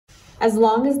As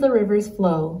Long as the Rivers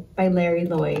Flow by Larry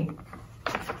Loyie.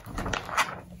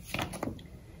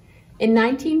 In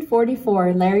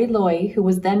 1944, Larry Loyie, who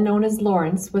was then known as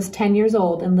Lawrence, was 10 years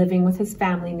old and living with his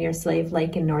family near Slave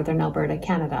Lake in northern Alberta,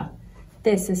 Canada.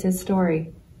 This is his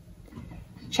story.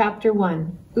 Chapter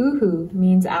 1. Uhu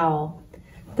means owl.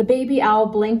 The baby owl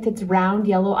blinked its round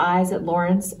yellow eyes at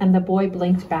Lawrence, and the boy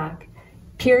blinked back.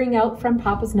 Peering out from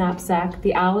Papa's knapsack,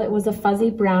 the owlet was a fuzzy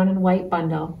brown and white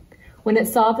bundle. When it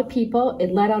saw the people,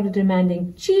 it let out a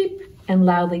demanding cheep and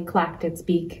loudly clacked its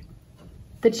beak.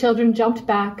 The children jumped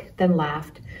back, then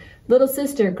laughed. Little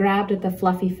sister grabbed at the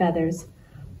fluffy feathers.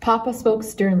 Papa spoke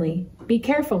sternly. Be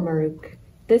careful, Maruk.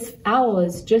 This owl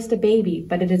is just a baby,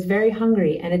 but it is very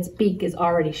hungry and its beak is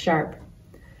already sharp.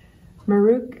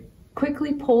 Maruk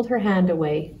quickly pulled her hand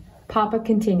away. Papa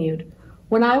continued.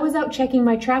 When I was out checking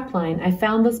my trapline, I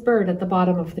found this bird at the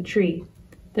bottom of the tree.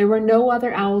 There were no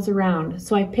other owls around,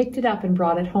 so I picked it up and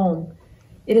brought it home.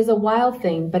 It is a wild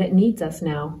thing, but it needs us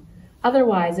now.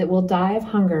 Otherwise, it will die of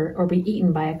hunger or be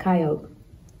eaten by a coyote.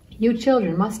 You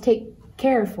children must take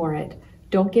care for it.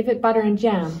 Don't give it butter and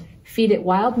jam. Feed it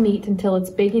wild meat until it's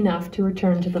big enough to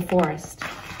return to the forest.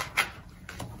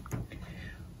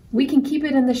 We can keep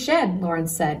it in the shed,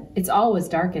 Lawrence said. It's always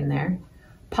dark in there.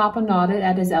 Papa nodded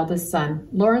at his eldest son.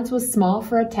 Lawrence was small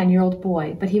for a 10-year-old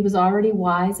boy, but he was already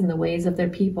wise in the ways of their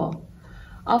people.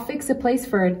 I'll fix a place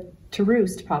for it to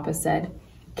roost, Papa said.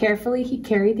 Carefully, he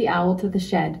carried the owl to the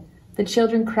shed. The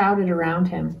children crowded around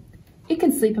him. It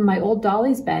can sleep in my old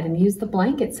Dolly's bed and use the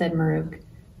blanket, said Maruk.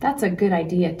 That's a good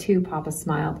idea, too, Papa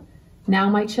smiled. Now,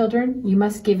 my children, you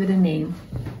must give it a name.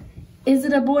 Is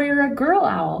it a boy or a girl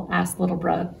owl? asked little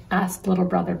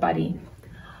brother Buddy.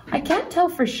 I can't tell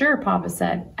for sure, Papa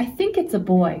said. I think it's a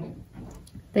boy.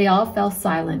 They all fell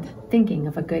silent, thinking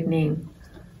of a good name.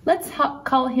 Let's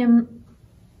call him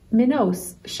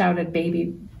Minos, shouted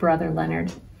baby brother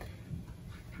Leonard.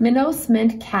 Minos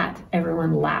meant cat,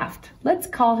 everyone laughed. Let's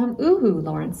call him Uhu,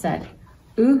 Lawrence said.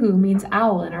 Uhu means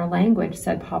owl in our language,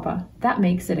 said Papa. That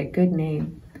makes it a good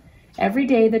name. Every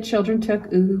day the children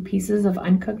took Uhu pieces of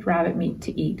uncooked rabbit meat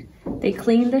to eat. They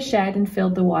cleaned the shed and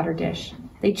filled the water dish.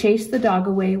 They chased the dog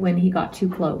away when he got too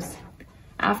close.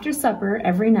 After supper,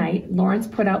 every night, Lawrence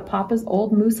put out Papa's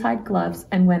old moosehide gloves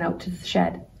and went out to the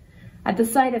shed. At the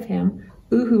sight of him,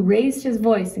 Uhu raised his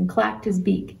voice and clacked his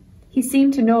beak. He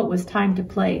seemed to know it was time to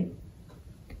play.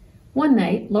 One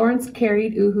night, Lawrence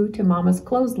carried Uhu to Mama's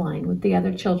clothesline with the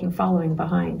other children following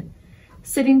behind.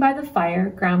 Sitting by the fire,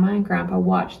 Grandma and Grandpa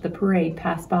watched the parade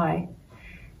pass by.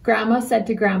 Grandma said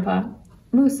to Grandpa,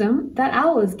 Moosum, that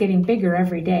owl is getting bigger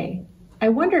every day. I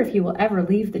wonder if he will ever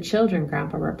leave the children,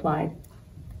 Grandpa replied.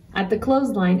 At the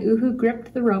clothesline, Uhu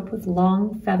gripped the rope with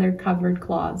long, feather-covered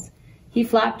claws. He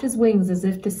flapped his wings as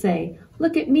if to say,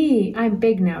 Look at me, I'm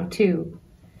big now too.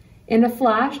 In a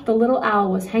flash, the little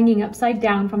owl was hanging upside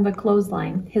down from the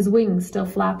clothesline, his wings still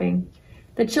flapping.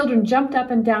 The children jumped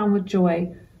up and down with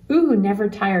joy. Uhu never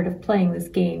tired of playing this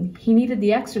game. He needed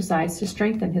the exercise to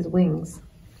strengthen his wings.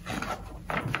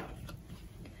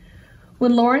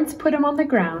 When Lawrence put him on the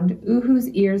ground, Uhu's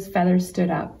ears' feathers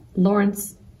stood up.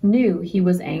 Lawrence knew he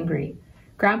was angry.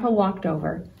 Grandpa walked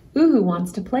over. Uhu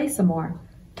wants to play some more.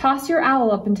 Toss your owl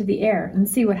up into the air and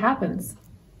see what happens.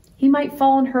 He might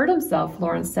fall and hurt himself,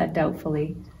 Lawrence said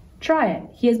doubtfully. Try it.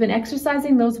 He has been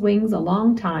exercising those wings a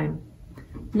long time.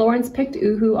 Lawrence picked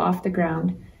Uhu off the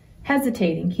ground.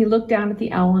 Hesitating, he looked down at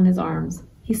the owl in his arms.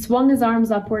 He swung his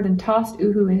arms upward and tossed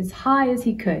Uhu as high as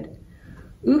he could.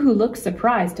 Uhu looked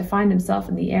surprised to find himself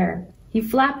in the air. He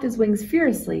flapped his wings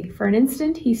furiously. For an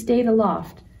instant, he stayed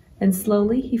aloft. Then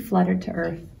slowly, he fluttered to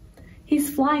earth.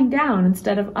 He's flying down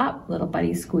instead of up, little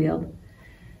Buddy squealed.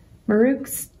 Maruk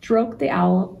stroked the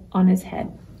owl on his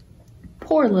head.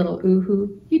 Poor little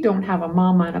Uhu, you don't have a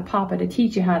mama and a papa to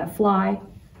teach you how to fly.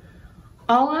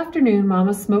 All afternoon,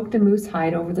 Mama smoked a moose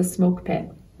hide over the smoke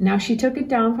pit. Now she took it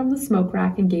down from the smoke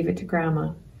rack and gave it to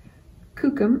Grandma.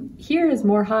 Kukum, here is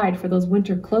more hide for those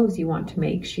winter clothes you want to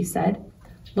make, she said.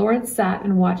 Lawrence sat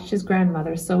and watched his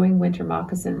grandmother sewing winter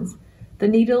moccasins. The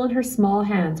needle in her small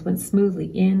hands went smoothly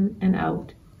in and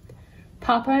out.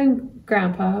 Papa and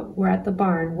Grandpa were at the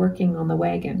barn working on the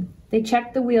wagon. They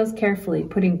checked the wheels carefully,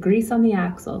 putting grease on the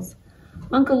axles.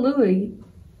 Uncle Louie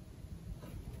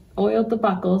oiled the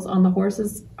buckles on the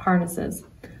horses' harnesses.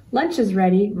 Lunch is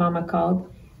ready, Mama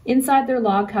called. Inside their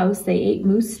log house, they ate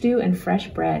moose stew and fresh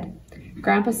bread.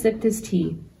 Grandpa sipped his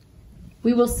tea.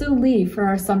 We will soon leave for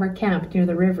our summer camp near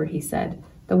the river, he said.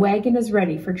 The wagon is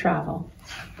ready for travel.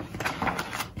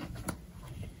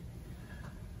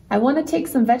 I want to take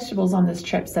some vegetables on this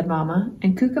trip, said Mama,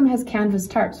 and Kukum has canvas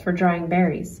tarps for drying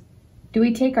berries. Do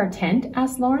we take our tent?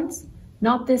 Asked Lawrence.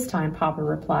 Not this time, Papa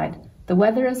replied. The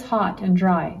weather is hot and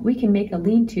dry. We can make a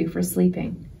lean-to for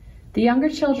sleeping. The younger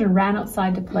children ran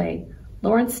outside to play.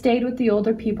 Lawrence stayed with the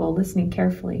older people, listening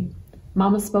carefully.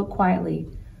 Mama spoke quietly.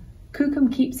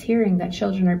 Kukum keeps hearing that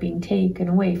children are being taken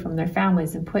away from their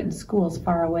families and put in schools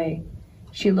far away.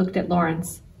 She looked at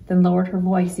Lawrence, then lowered her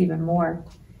voice even more.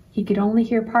 He could only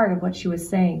hear part of what she was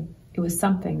saying. It was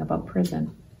something about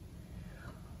prison.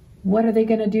 What are they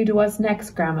going to do to us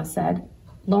next, Grandma said.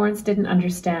 Lawrence didn't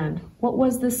understand. What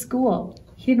was this school?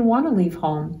 He didn't want to leave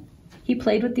home. He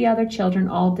played with the other children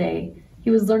all day. He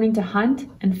was learning to hunt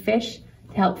and fish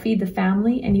to help feed the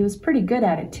family, and he was pretty good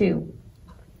at it too.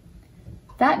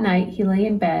 That night, he lay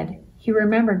in bed. He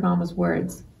remembered Mama's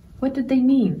words. What did they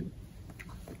mean?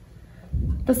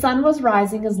 The sun was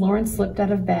rising as Lawrence slipped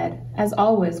out of bed. As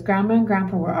always, Grandma and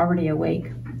Grandpa were already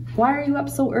awake. Why are you up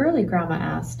so early? Grandma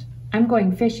asked. I'm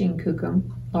going fishing,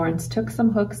 Kukum. Lawrence took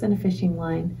some hooks and a fishing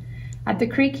line. At the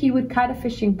creek, he would cut a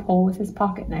fishing pole with his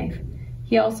pocket knife.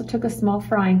 He also took a small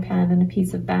frying pan and a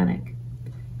piece of bannock.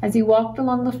 As he walked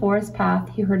along the forest path,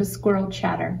 he heard a squirrel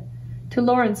chatter. To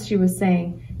Lawrence, she was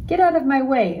saying, Get out of my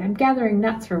way, I'm gathering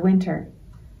nuts for winter.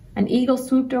 An eagle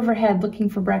swooped overhead looking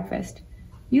for breakfast.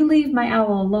 You leave my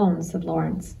owl alone, said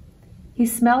Lawrence. He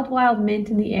smelled wild mint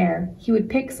in the air. He would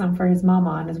pick some for his mama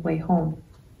on his way home.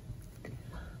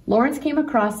 Lawrence came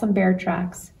across some bear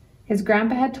tracks. His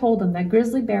grandpa had told him that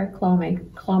grizzly bear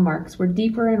claw marks were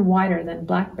deeper and wider than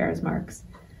black bear's marks.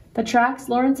 The tracks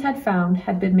Lawrence had found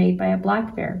had been made by a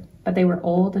black bear, but they were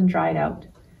old and dried out.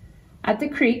 At the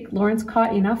creek, Lawrence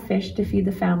caught enough fish to feed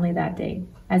the family that day.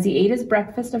 As he ate his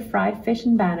breakfast of fried fish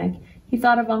and bannock, he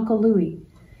thought of Uncle Louie.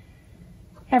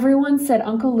 Everyone said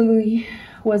Uncle Louie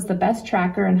was the best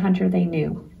tracker and hunter they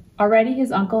knew. Already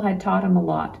his uncle had taught him a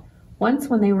lot. Once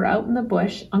when they were out in the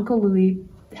bush, Uncle Louie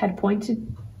had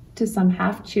pointed to some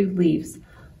half-chewed leaves.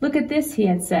 Look at this, he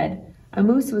had said. A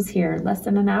moose was here less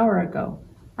than an hour ago.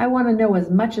 I want to know as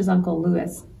much as Uncle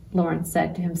Louis, Lawrence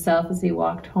said to himself as he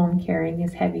walked home carrying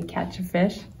his heavy catch of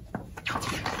fish.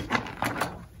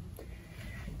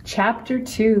 Chapter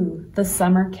 2, The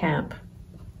Summer Camp.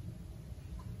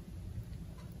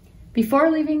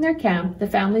 Before leaving their camp, the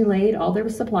family laid all their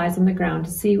supplies on the ground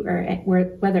to see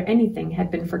whether anything had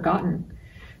been forgotten.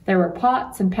 There were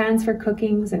pots and pans for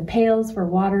cookings and pails for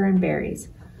water and berries.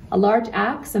 A large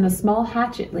axe and a small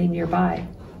hatchet lay nearby.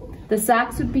 The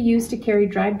sacks would be used to carry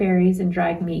dried berries and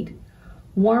dried meat.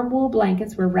 Warm wool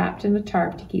blankets were wrapped in a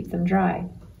tarp to keep them dry.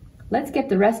 Let's get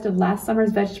the rest of last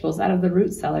summer's vegetables out of the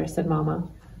root cellar, said Mama.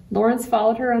 Lawrence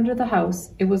followed her under the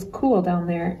house. It was cool down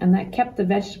there, and that kept the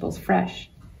vegetables fresh.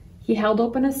 He held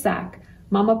open a sack.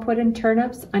 Mama put in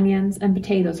turnips, onions, and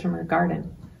potatoes from her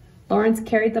garden. Lawrence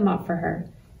carried them up for her.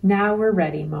 Now we're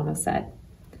ready, Mama said.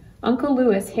 Uncle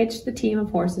Louis hitched the team of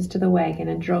horses to the wagon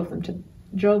and drove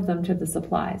them to the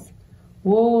supplies.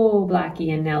 Whoa,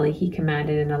 Blackie and Nellie, he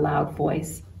commanded in a loud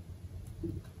voice.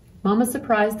 Mama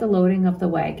supervised the loading of the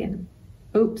wagon.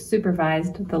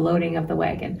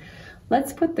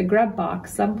 Let's put the grub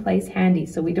box someplace handy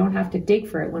so we don't have to dig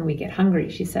for it when we get hungry,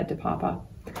 she said to Papa.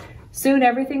 Soon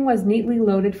everything was neatly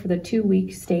loaded for the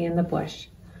 2-week stay in the bush.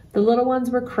 The little ones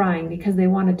were crying because they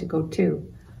wanted to go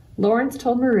too. Lawrence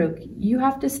told Maruk, you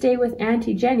have to stay with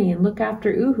Auntie Jenny and look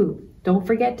after Uhu. Don't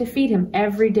forget to feed him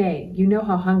every day. You know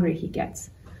how hungry he gets.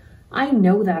 I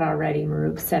know that already,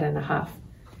 Maruk said in a huff.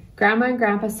 Grandma and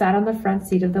Grandpa sat on the front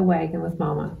seat of the wagon with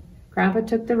Mama. Grandpa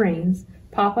took the reins.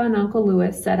 Papa and Uncle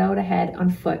Louis set out ahead on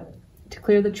foot to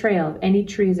clear the trail of any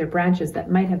trees or branches that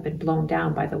might have been blown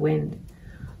down by the wind.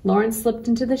 Lawrence slipped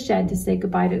into the shed to say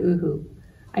goodbye to Uhu.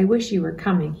 I wish you were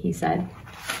coming, he said.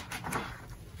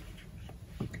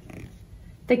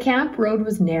 The camp road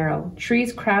was narrow.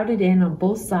 Trees crowded in on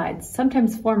both sides,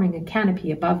 sometimes forming a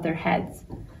canopy above their heads.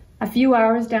 A few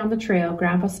hours down the trail,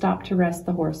 Grandpa stopped to rest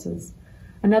the horses.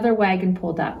 Another wagon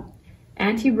pulled up.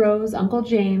 Auntie Rose, Uncle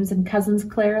James, and cousins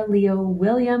Clara, Leo,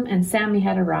 William, and Sammy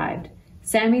had arrived.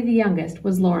 Sammy, the youngest,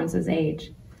 was Lawrence's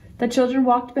age. The children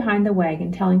walked behind the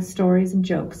wagon, telling stories and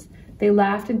jokes. They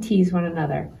laughed and teased one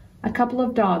another. A couple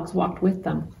of dogs walked with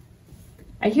them.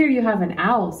 I hear you have an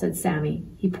owl, said Sammy.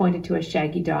 He pointed to a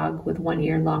shaggy dog with one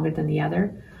ear longer than the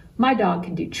other. My dog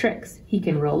can do tricks. He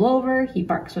can roll over. He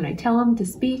barks when I tell him to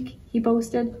speak, he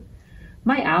boasted.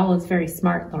 My owl is very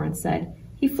smart, Lawrence said.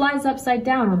 He flies upside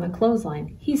down on the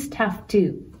clothesline. He's tough,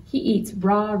 too. He eats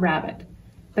raw rabbit.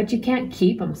 But you can't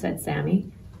keep him, said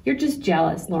Sammy. You're just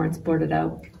jealous, Lawrence blurted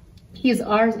out. He is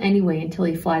ours anyway until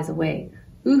he flies away.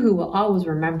 Uhu will always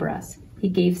remember us. He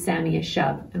gave Sammy a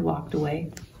shove and walked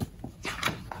away.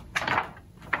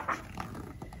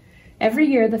 Every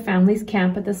year the families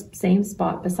camp at the same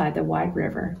spot beside the wide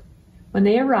river. When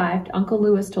they arrived, Uncle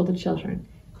Lewis told the children,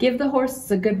 "Give the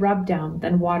horses a good rub down,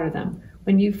 then water them.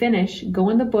 When you finish, go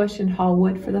in the bush and haul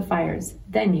wood for the fires.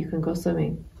 Then you can go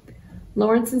swimming."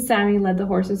 Lawrence and Sammy led the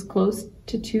horses close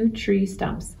to 2 tree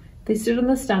stumps. They stood on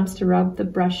the stumps to rub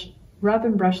and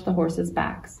brush the horses'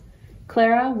 backs.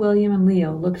 Clara, William, and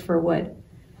Leo looked for wood.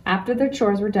 After their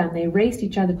chores were done, they raced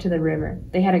each other to the river.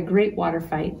 They had a great water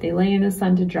fight. They lay in the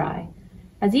sun to dry.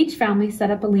 As each family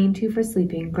set up a lean-to for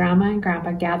sleeping, Grandma and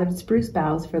Grandpa gathered spruce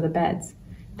boughs for the beds.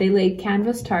 They laid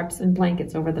canvas tarps and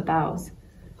blankets over the boughs.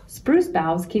 "Spruce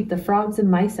boughs keep the frogs and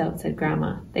mice out," said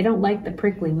Grandma. "They don't like the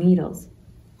prickly needles."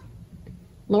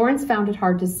 Lawrence found it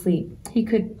hard to sleep. He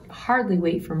could hardly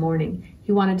wait for morning.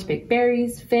 He wanted to pick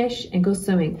berries, fish, and go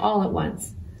swimming all at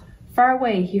once. Far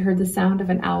away, he heard the sound of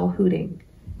an owl hooting.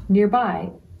 Nearby,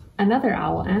 another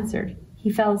owl answered. He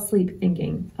fell asleep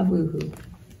thinking of Uhu.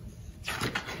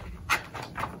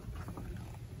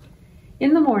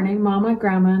 In the morning, Mama,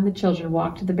 Grandma, and the children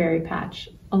walked to the berry patch.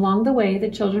 Along the way, the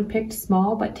children picked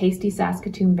small but tasty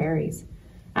Saskatoon berries.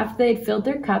 After they had filled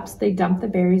their cups, they dumped the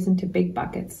berries into big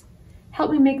buckets.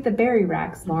 "Help me make the berry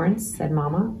racks, Lawrence," said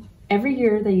Mama. Every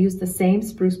year, they used the same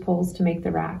spruce poles to make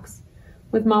the racks.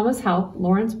 With Mama's help,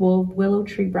 Lawrence wove willow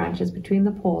tree branches between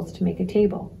the poles to make a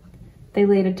table. They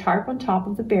laid a tarp on top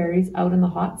of the berries out in the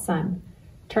hot sun.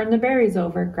 "Turn the berries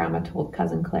over," Grandma told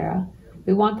Cousin Clara.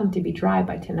 "We want them to be dry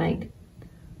by tonight."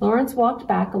 Lawrence walked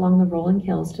back along the rolling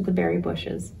hills to the berry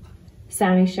bushes.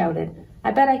 Sammy shouted,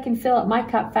 "I bet I can fill up my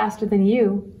cup faster than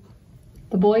you."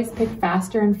 The boys picked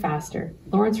faster and faster.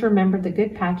 Lawrence remembered the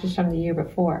good patches from the year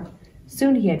before.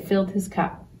 Soon he had filled his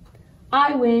cup.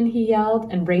 "I win," he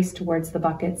yelled, and raced towards the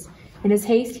buckets. In his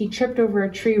haste, he tripped over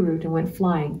a tree root and went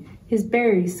flying. His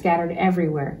berries scattered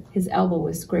everywhere. His elbow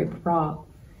was scraped raw.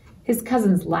 His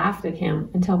cousins laughed at him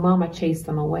until Mama chased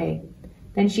them away.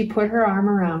 Then she put her arm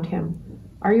around him.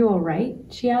 "Are you all right?"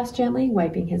 she asked gently,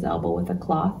 wiping his elbow with a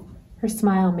cloth. Her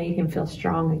smile made him feel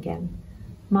strong again.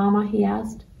 "Mama," he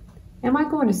asked, "am I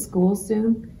going to school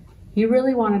soon?" He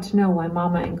really wanted to know why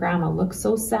Mama and Grandma looked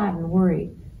so sad and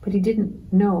worried, but he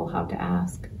didn't know how to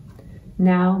ask.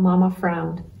 Now Mama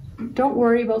frowned. "Don't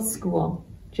worry about school.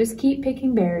 Just keep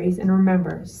picking berries, and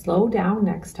remember, slow down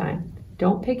next time.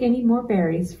 Don't pick any more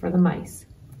berries for the mice."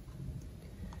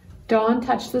 Dawn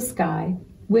touched the sky.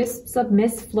 Wisps of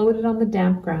mist floated on the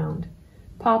damp ground.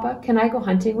 "Papa, can I go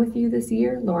hunting with you this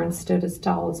year?" Lawrence stood as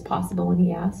tall as possible when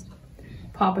he asked.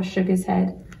 Papa shook his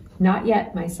head. "Not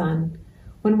yet, my son.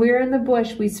 When we're in the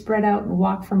bush, we spread out and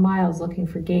walk for miles looking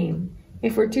for game.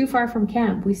 If we're too far from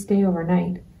camp, we stay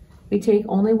overnight. We take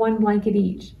only 1 blanket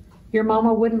each. Your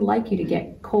mama wouldn't like you to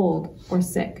get cold or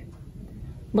sick."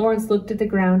 Lawrence looked at the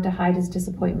ground to hide his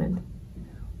disappointment.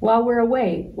 "While we're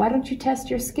away, why don't you test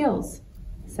your skills?"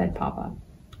 said Papa.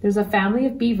 "There's a family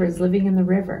of beavers living in the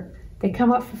river. They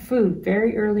come up for food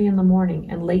very early in the morning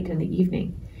and late in the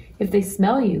evening. If they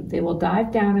smell you, they will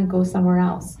dive down and go somewhere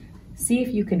else. See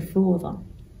if you can fool them."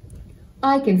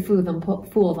 "I can fool them,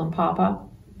 Papa."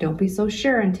 "Don't be so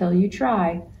sure until you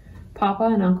try." Papa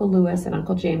and Uncle Lewis and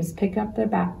Uncle James picked up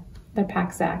their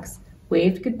pack sacks,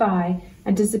 waved goodbye,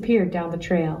 and disappeared down the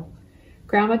trail.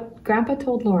 Grandpa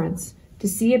told Lawrence, "To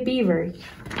see a beaver,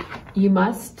 you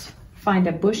must find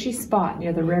a bushy spot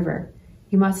near the river.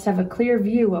 You must have a clear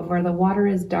view of where the water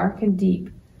is dark and deep.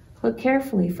 Look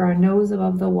carefully for a nose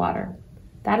above the water.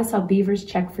 That is how beavers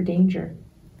check for danger."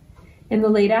 In the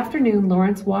late afternoon,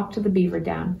 Lawrence walked to the beaver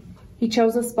dam. He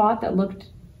chose a spot that looked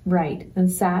right, then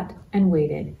sat and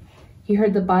waited. He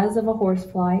heard the buzz of a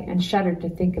horsefly and shuddered to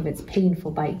think of its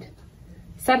painful bite.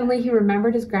 Suddenly he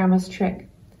remembered his grandma's trick.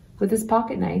 With his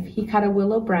pocket knife, he cut a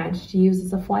willow branch to use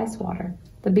as a fly swatter.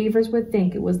 The beavers would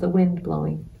think it was the wind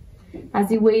blowing. As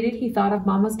he waited, he thought of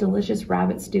Mama's delicious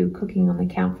rabbit stew cooking on the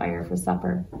campfire for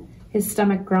supper. His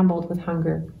stomach grumbled with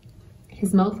hunger.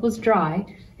 His mouth was dry,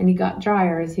 and he got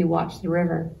drier as he watched the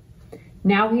river.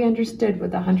 Now he understood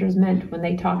what the hunters meant when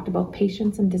they talked about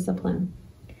patience and discipline.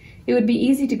 It would be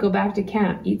easy to go back to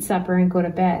camp, eat supper, and go to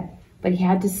bed, but he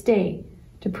had to stay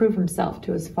to prove himself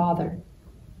to his father.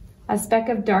 A speck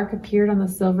of dark appeared on the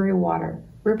silvery water.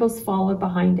 Ripples followed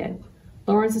behind it.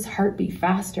 Lawrence's heart beat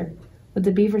faster. Would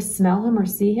the beaver smell him or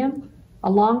see him?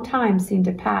 A long time seemed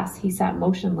to pass. He sat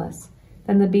motionless.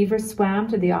 Then the beaver swam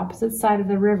to the opposite side of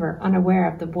the river, unaware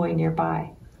of the boy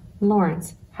nearby.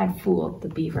 Lawrence had fooled the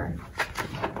beaver.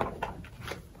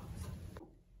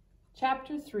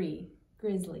 Chapter 3.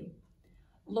 Grizzly.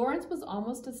 Lawrence was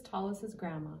almost as tall as his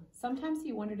grandma. Sometimes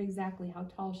he wondered exactly how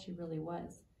tall she really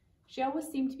was. She always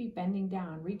seemed to be bending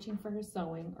down, reaching for her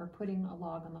sewing or putting a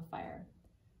log on the fire.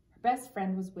 Her best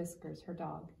friend was Whiskers, her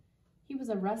dog. He was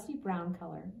a rusty brown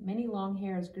color. Many long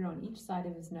hairs grew on each side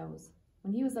of his nose.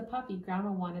 When he was a puppy,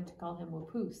 Grandma wanted to call him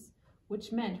Wapoose,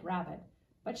 which meant rabbit,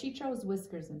 but she chose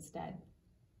Whiskers instead.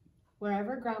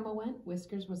 Wherever Grandma went,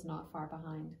 Whiskers was not far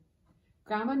behind.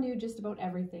 Grandma knew just about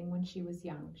everything when she was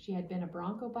young. She had been a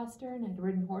bronco buster and had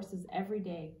ridden horses every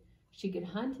day. She could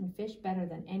hunt and fish better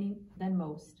than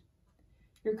most.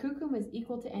 Your Kukum is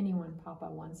equal to anyone, Papa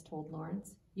once told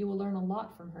Lawrence. You will learn a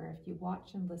lot from her if you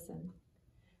watch and listen.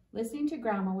 Listening to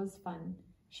Grandma was fun.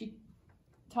 She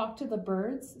talked to the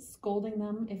birds, scolding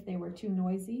them if they were too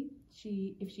noisy.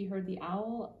 If she heard the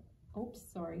howl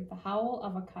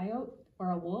of a coyote or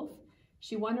a wolf,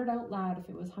 she wondered out loud if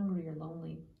it was hungry or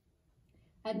lonely.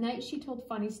 At night, she told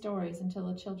funny stories until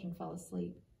the children fell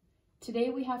asleep.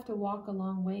 Today we have to walk a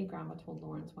long way, Grandma told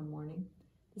Lawrence one morning.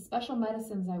 The special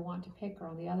medicines I want to pick are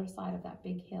on the other side of that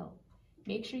big hill.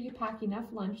 Make sure you pack enough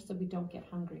lunch so we don't get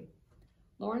hungry.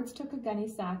 Lawrence took a gunny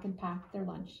sack and packed their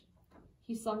lunch.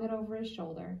 He slung it over his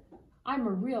shoulder. I'm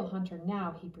a real hunter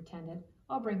now, he pretended.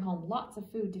 I'll bring home lots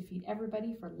of food to feed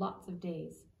everybody for lots of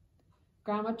days.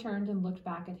 Grandma turned and looked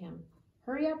back at him.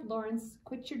 Hurry up, Lawrence.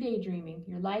 Quit your daydreaming.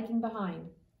 You're lagging behind.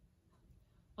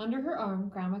 Under her arm,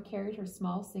 Grandma carried her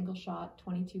small single-shot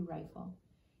 .22 rifle.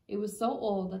 It was so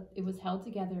old that it was held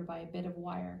together by a bit of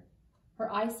wire.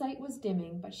 Her eyesight was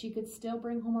dimming, but she could still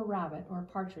bring home a rabbit or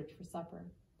a partridge for supper.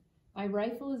 My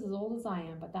rifle is as old as I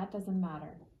am, but that doesn't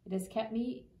matter. It has kept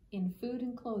me in food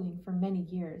and clothing for many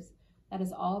years. That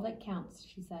is all that counts,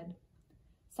 she said.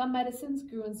 Some medicines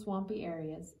grew in swampy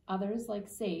areas. Others, like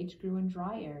sage, grew in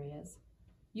dry areas.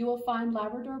 You will find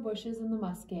Labrador bushes in the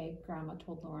muskeg, Grandma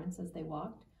told Lawrence as they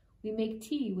walked. We make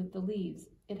tea with the leaves.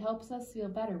 It helps us feel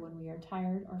better when we are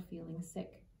tired or feeling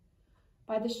sick.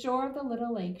 By the shore of the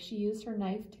little lake, she used her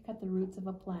knife to cut the roots of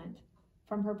a plant.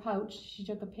 From her pouch, she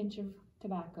took a pinch of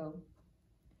tobacco.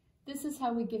 This is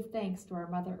how we give thanks to our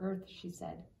Mother Earth, she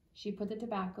said. She put the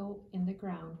tobacco in the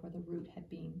ground where the root had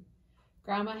been.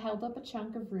 Grandma held up a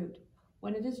chunk of root.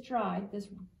 When it is dried, this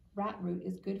rat root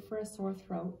is good for a sore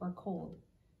throat or cold.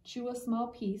 Chew a small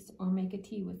piece or make a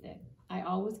tea with it. I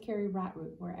always carry rat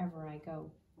root wherever I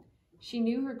go. She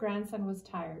knew her grandson was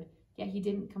tired, yet he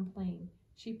didn't complain.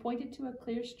 She pointed to a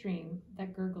clear stream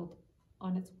that gurgled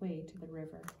on its way to the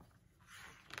river.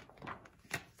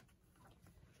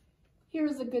 Here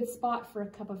is a good spot for a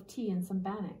cup of tea and some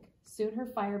bannock. Soon her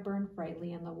fire burned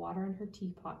brightly and the water in her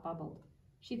teapot bubbled.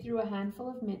 She threw a handful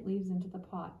of mint leaves into the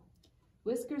pot.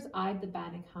 Whiskers eyed the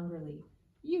bannock hungrily.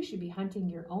 You should be hunting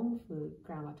your own food,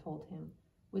 Grandma told him.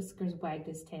 Whiskers wagged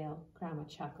his tail. Grandma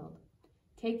chuckled.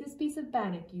 Take this piece of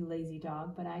bannock, you lazy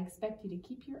dog, but I expect you to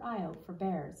keep your eye out for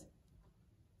bears.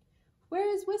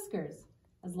 Where is Whiskers?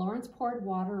 As Lawrence poured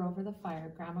water over the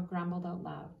fire, Grandma grumbled out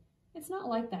loud. It's not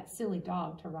like that silly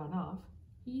dog to run off.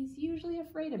 He's usually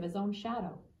afraid of his own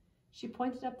shadow. She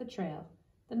pointed up the trail.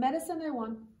 The medicine I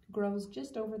want grows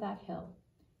just over that hill.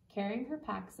 Carrying her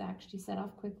pack sack, she set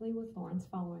off quickly with Lawrence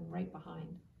following right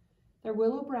behind. Their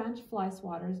willow branch fly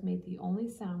swatters made the only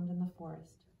sound in the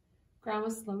forest. Grandma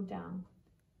slowed down.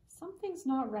 Something's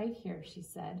not right here, she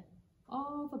said.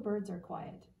 All the birds are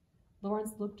quiet.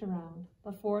 Lawrence looked around.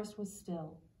 The forest was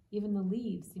still. Even the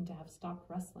leaves seemed to have stopped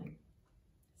rustling.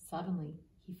 Suddenly,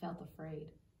 he felt afraid.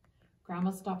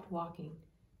 Grandma stopped walking.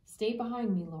 Stay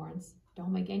behind me, Lawrence.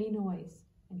 Don't make any noise.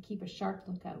 And keep a sharp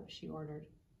lookout, she ordered.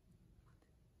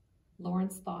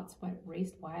 Lawrence's thoughts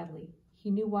raced wildly.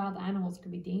 He knew wild animals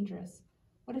could be dangerous.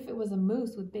 What if it was a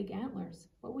moose with big antlers?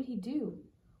 What would he do?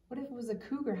 What if it was a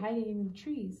cougar hiding in the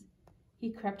trees?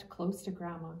 He crept close to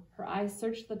Grandma. Her eyes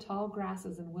searched the tall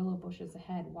grasses and willow bushes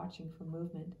ahead, watching for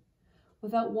movement.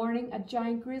 Without warning, a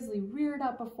giant grizzly reared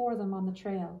up before them on the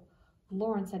trail.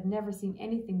 Lawrence had never seen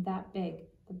anything that big.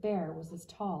 The bear was as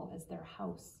tall as their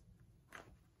house.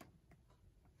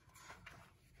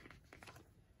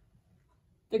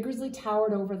 The grizzly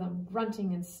towered over them,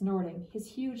 grunting and snorting. His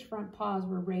huge front paws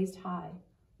were raised high.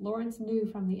 Lawrence knew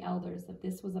from the elders that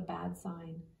this was a bad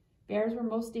sign. Bears were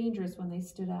most dangerous when they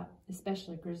stood up,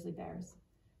 especially grizzly bears.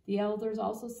 The elders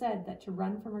also said that to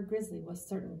run from a grizzly was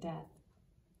certain death.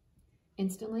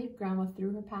 Instantly, Grandma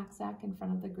threw her pack sack in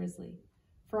front of the grizzly.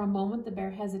 For a moment, the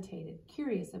bear hesitated,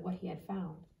 curious at what he had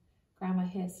found. Grandma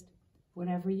hissed,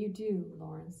 "Whatever you do,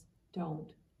 Lawrence,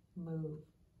 don't move."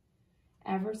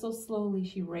 Ever so slowly,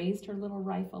 she raised her little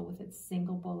rifle with its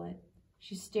single bullet.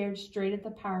 She stared straight at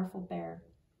the powerful bear.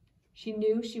 She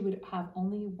knew she would have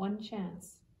only one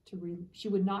chance she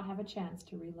would not have a chance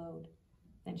to reload.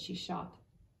 Then she shot.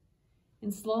 In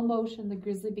slow motion, the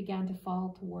grizzly began to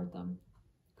fall toward them.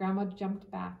 Grandma jumped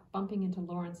back, bumping into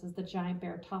Lawrence as the giant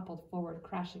bear toppled forward,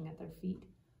 crashing at their feet.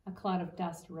 A cloud of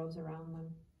dust rose around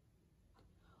them.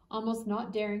 Almost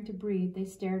not daring to breathe, they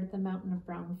stared at the mountain of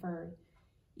brown fur.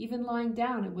 Even lying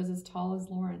down, it was as tall as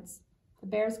Lawrence. The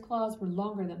bear's claws were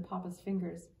longer than Papa's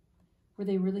fingers. Were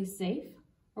they really safe,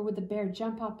 or would the bear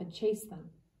jump up and chase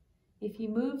them? If he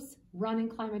moves, run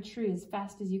and climb a tree as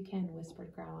fast as you can,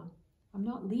 whispered Grandma. I'm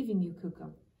not leaving you,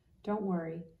 Kukum. Don't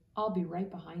worry, I'll be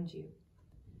right behind you.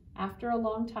 After a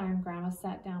long time, Grandma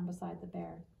sat down beside the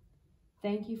bear.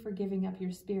 Thank you for giving up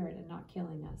your spirit and not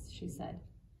killing us, she said.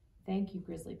 Thank you,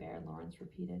 Grizzly Bear, Lawrence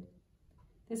repeated.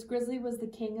 This grizzly was the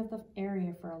king of the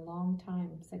area for a long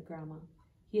time, said Grandma.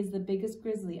 He is the biggest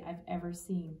grizzly I've ever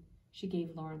seen. She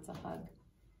gave Lawrence a hug.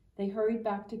 They hurried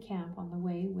back to camp. On the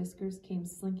way, Whiskers came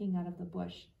slinking out of the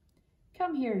bush.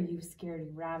 Come here, you scaredy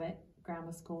rabbit,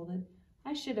 Grandma scolded.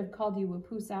 I should have called you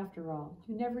Wapoose after all.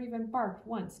 You never even barked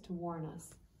once to warn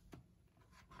us.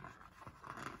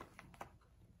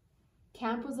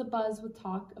 Camp was abuzz with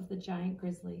talk of the giant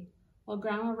grizzly. While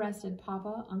Grandma rested,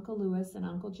 Papa, Uncle Lewis, and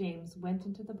Uncle James went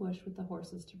into the bush with the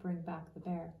horses to bring back the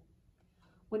bear.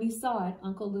 When he saw it,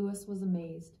 Uncle Lewis was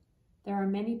amazed. There are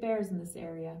many bears in this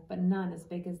area, but none as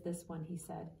big as this one, he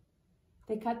said.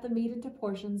 They cut the meat into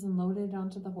portions and loaded it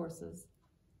onto the horses.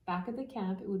 Back at the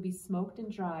camp, it would be smoked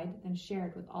and dried, then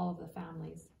shared with all of the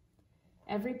families.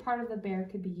 Every part of the bear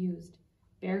could be used.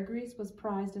 Bear grease was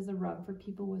prized as a rub for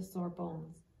people with sore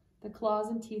bones. The claws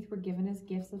and teeth were given as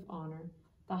gifts of honor.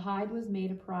 The hide was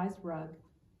made a prized rug.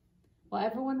 While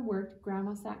everyone worked,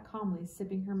 Grandma sat calmly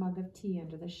sipping her mug of tea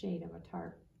under the shade of a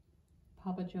tarp.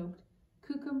 Papa joked,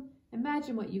 Kukum,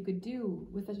 imagine what you could do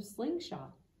with a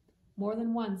slingshot. More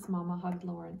than once, Mama hugged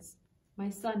Lawrence. My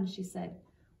son, she said,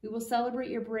 we will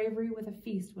celebrate your bravery with a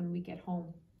feast when we get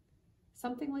home.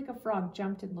 Something like a frog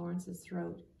jumped in Lawrence's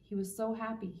throat. He was so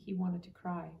happy he wanted to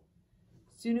cry.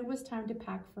 Soon it was time to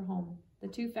pack for home. The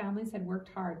two families had worked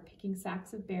hard, picking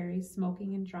sacks of berries,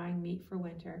 smoking and drying meat for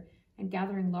winter, and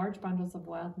gathering large bundles of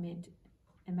wild mint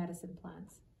and medicine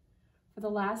plants. For the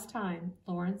last time,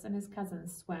 Lawrence and his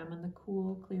cousins swam in the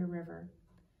cool, clear river.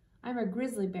 I'm a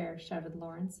grizzly bear, shouted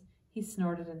Lawrence. He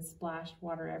snorted and splashed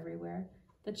water everywhere.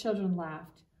 The children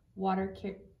laughed. Water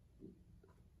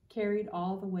carried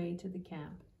all the way to the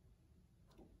camp.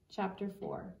 Chapter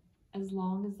 4. As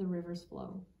long as the rivers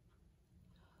flow.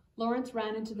 Lawrence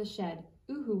ran into the shed.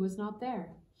 Uhu was not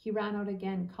there. He ran out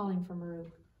again, calling for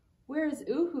Maruk. Where is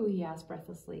Uhu? He asked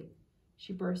breathlessly.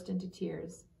 She burst into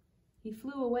tears. He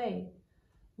flew away.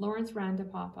 Lawrence ran to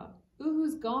Papa.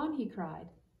 Uhu's gone, he cried.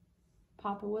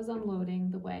 Papa was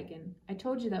unloading the wagon. I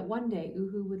told you that one day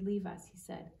Uhu would leave us, he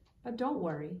said. But don't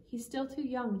worry, he's still too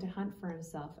young to hunt for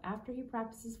himself. After he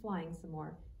practices flying some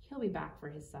more, he'll be back for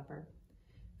his supper.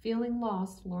 Feeling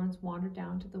lost, Lawrence wandered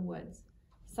down to the woods.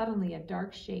 Suddenly, a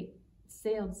dark shape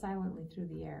sailed silently through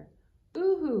the air.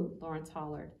 Uhu, Lawrence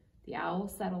hollered. The owl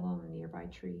settled on a nearby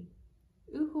tree.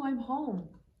 Uhu, I'm home.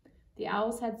 The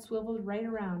owl's head swiveled right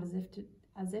around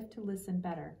as if to listen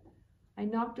better. I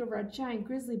knocked over a giant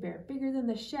grizzly bear, bigger than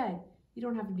the shed. You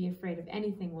don't have to be afraid of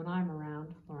anything when I'm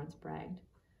around, Lawrence bragged.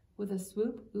 With a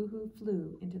swoop, Uhu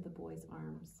flew into the boy's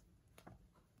arms.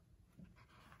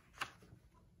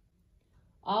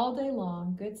 All day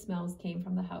long, good smells came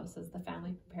from the house as the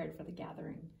family prepared for the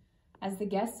gathering. As the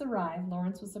guests arrived,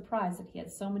 Lawrence was surprised that he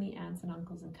had so many aunts and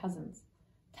uncles and cousins.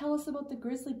 Tell us about the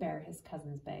grizzly bear, his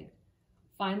cousins begged.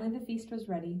 Finally, the feast was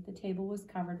ready. The table was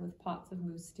covered with pots of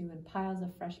moose stew and piles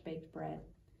of fresh-baked bread.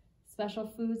 Special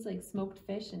foods like smoked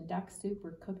fish and duck soup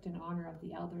were cooked in honor of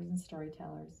the elders and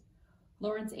storytellers.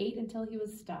 Lawrence ate until he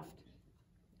was stuffed.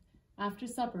 After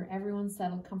supper, everyone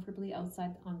settled comfortably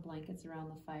outside on blankets around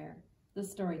the fire. The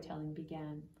storytelling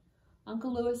began.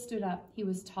 Uncle Lewis stood up. He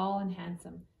was tall and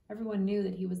handsome. Everyone knew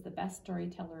that he was the best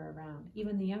storyteller around.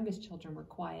 Even the youngest children were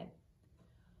quiet.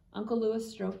 Uncle Lewis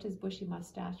stroked his bushy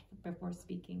mustache before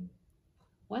speaking.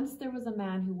 Once there was a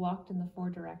man who walked in the 4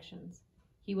 directions.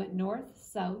 He went north,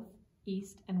 south,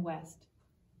 east, and west.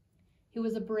 He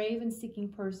was a brave and seeking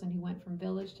person who went from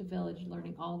village to village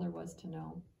learning all there was to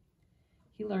know.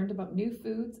 He learned about new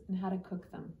foods and how to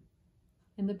cook them.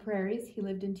 In the prairies, he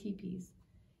lived in teepees.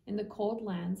 In the cold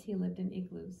lands, he lived in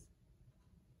igloos.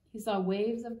 He saw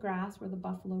waves of grass where the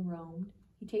buffalo roamed.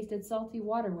 He tasted salty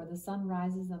water where the sun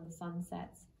rises and the sun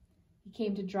sets. He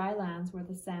came to dry lands where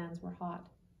the sands were hot.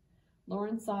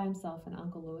 Lawrence saw himself in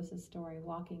Uncle Lewis's story,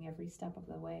 walking every step of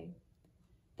the way.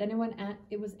 Then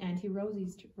it was Auntie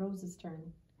Rose's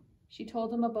turn. She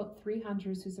told him about 3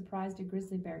 hunters who surprised a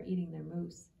grizzly bear eating their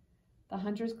moose. The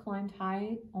hunters climbed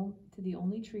high to the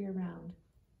only tree around.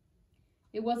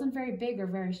 It wasn't very big or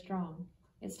very strong.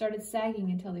 It started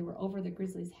sagging until they were over the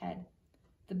grizzly's head.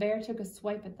 The bear took a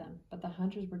swipe at them, but the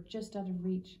hunters were just out of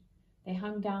reach. They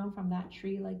hung down from that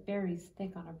tree like berries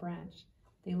thick on a branch.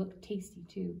 They looked tasty,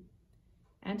 too.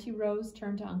 Auntie Rose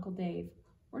turned to Uncle Dave.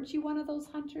 Weren't you one of those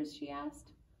hunters? She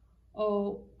asked.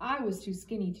 Oh, I was too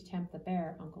skinny to tempt the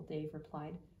bear, Uncle Dave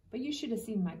replied. But you should have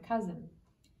seen my cousin.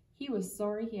 He was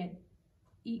sorry he had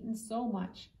eaten so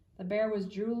much. The bear was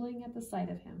drooling at the sight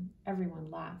of him. Everyone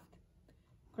laughed.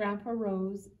 Grandpa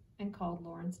rose and called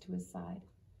Lawrence to his side.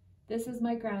 This is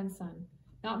my grandson.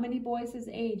 Not many boys his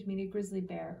age meet a grizzly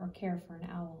bear or care for an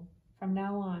owl. From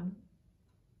now on,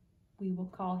 we will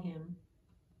call him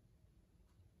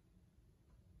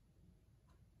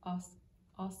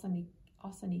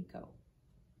Osaniko.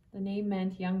 The name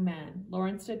meant young man.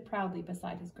 Lawrence stood proudly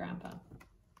beside his grandpa.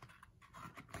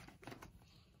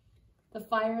 The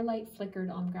firelight flickered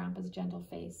on Grandpa's gentle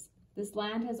face. This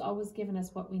land has always given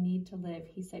us what we need to live,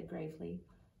 he said gravely.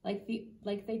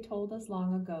 Like they told us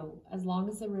long ago, as long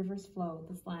as the rivers flow,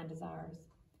 this land is ours.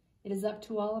 It is up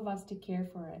to all of us to care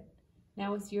for it.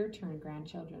 Now it's your turn,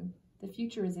 grandchildren. The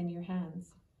future is in your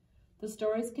hands. The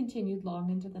stories continued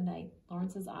long into the night.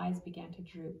 Lawrence's eyes began to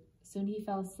droop. Soon he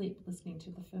fell asleep listening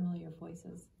to the familiar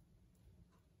voices.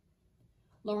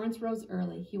 Lawrence rose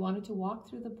early. He wanted to walk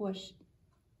through the bush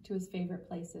to his favorite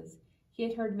places. He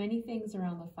had heard many things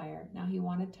around the fire. Now he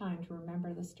wanted time to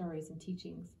remember the stories and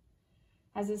teachings.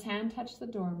 As his hand touched the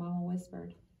door, Mama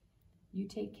whispered, "You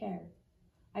take care."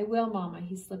 "I will, Mama."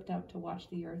 He slipped out to watch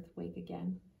the earth wake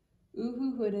again.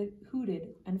 Uhu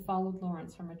hooted and followed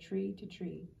Lawrence from a tree to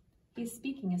tree. He's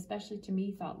speaking especially to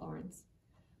me, thought Lawrence.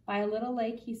 By a little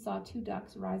lake, he saw 2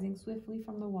 ducks rising swiftly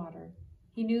from the water.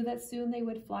 He knew that soon they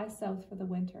would fly south for the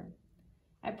winter.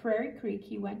 At Prairie Creek,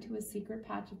 he went to a secret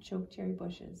patch of chokecherry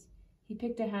bushes. He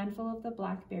picked a handful of the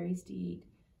blackberries to eat.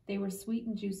 They were sweet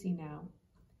and juicy now.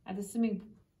 At the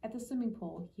swimming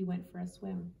pool, he went for a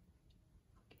swim.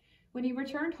 When he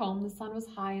returned home, the sun was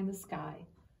high in the sky.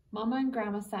 Mama and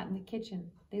Grandma sat in the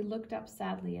kitchen. They looked up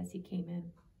sadly as he came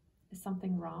in. "Is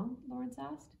something wrong?" Lawrence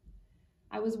asked.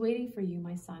 "I was waiting for you,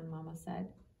 my son," Mama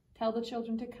said. "Tell the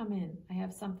children to come in. I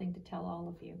have something to tell all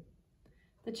of you."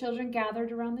 The children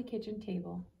gathered around the kitchen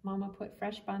table. Mama put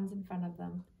fresh buns in front of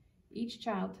them. Each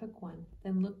child took one,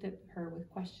 then looked at her with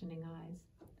questioning eyes.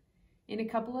 "In a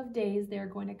couple of days, they are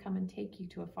going to come and take you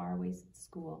to a faraway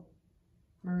school."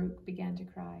 Maruk began to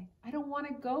cry. "I don't want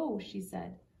to go," she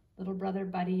said. Little brother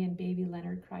Buddy and baby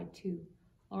Leonard cried too.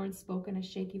 Lawrence spoke in a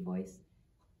shaky voice.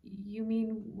 "You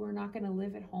mean we're not going to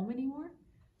live at home anymore?"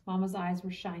 Mama's eyes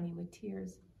were shiny with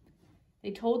tears.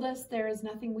 "They told us there is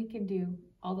nothing we can do.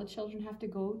 All the children have to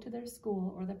go to their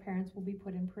school or the parents will be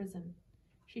put in prison."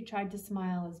 She tried to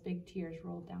smile as big tears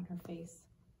rolled down her face.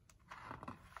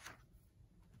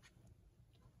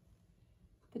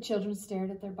 The children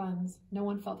stared at their buns. No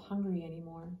one felt hungry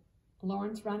anymore.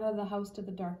 Lawrence ran out of the house to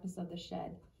the darkness of the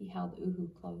shed. He held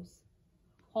Uhu close.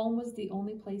 Home was the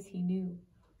only place he knew.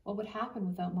 What would happen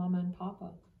without Mama and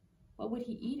Papa? What would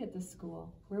he eat at the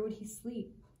school? Where would he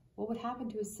sleep? What would happen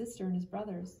to his sister and his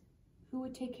brothers? Who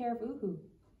would take care of Uhu?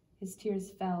 His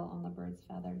tears fell on the bird's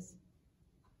feathers.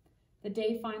 The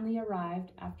day finally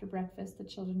arrived. After breakfast, the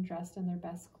children dressed in their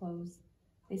best clothes.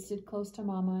 They stood close to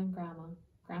Mama and Grandma.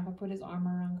 Grandpa put his arm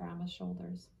around Grandma's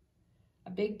shoulders. A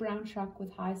big brown truck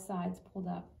with high sides pulled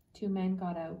up. 2 men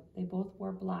got out. They both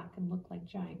wore black and looked like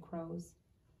giant crows.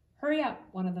 "Hurry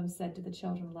up," one of them said to the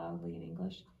children loudly in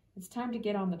English. "It's time to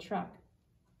get on the truck."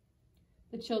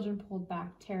 The children pulled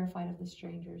back, terrified of the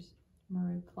strangers.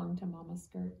 Maru clung to Mama's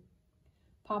skirt.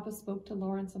 Papa spoke to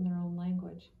Lawrence in their own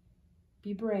language.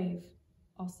 "Be brave,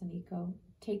 Osaniko.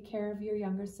 Take care of your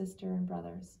younger sister and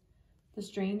brothers." The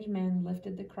strange men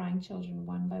lifted the crying children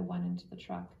one by one into the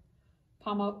truck.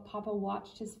 Papa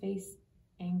watched his face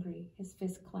angry, his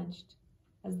fist clenched.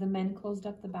 As the men closed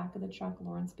up the back of the truck,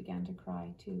 Lawrence began to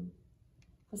cry too.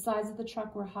 The sides of the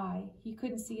truck were high. He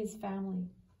couldn't see his family.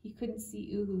 He couldn't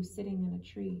see Uhu sitting in a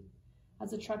tree.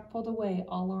 As the truck pulled away,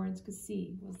 all Lawrence could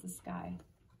see was the sky.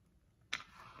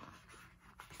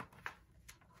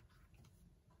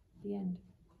 The end.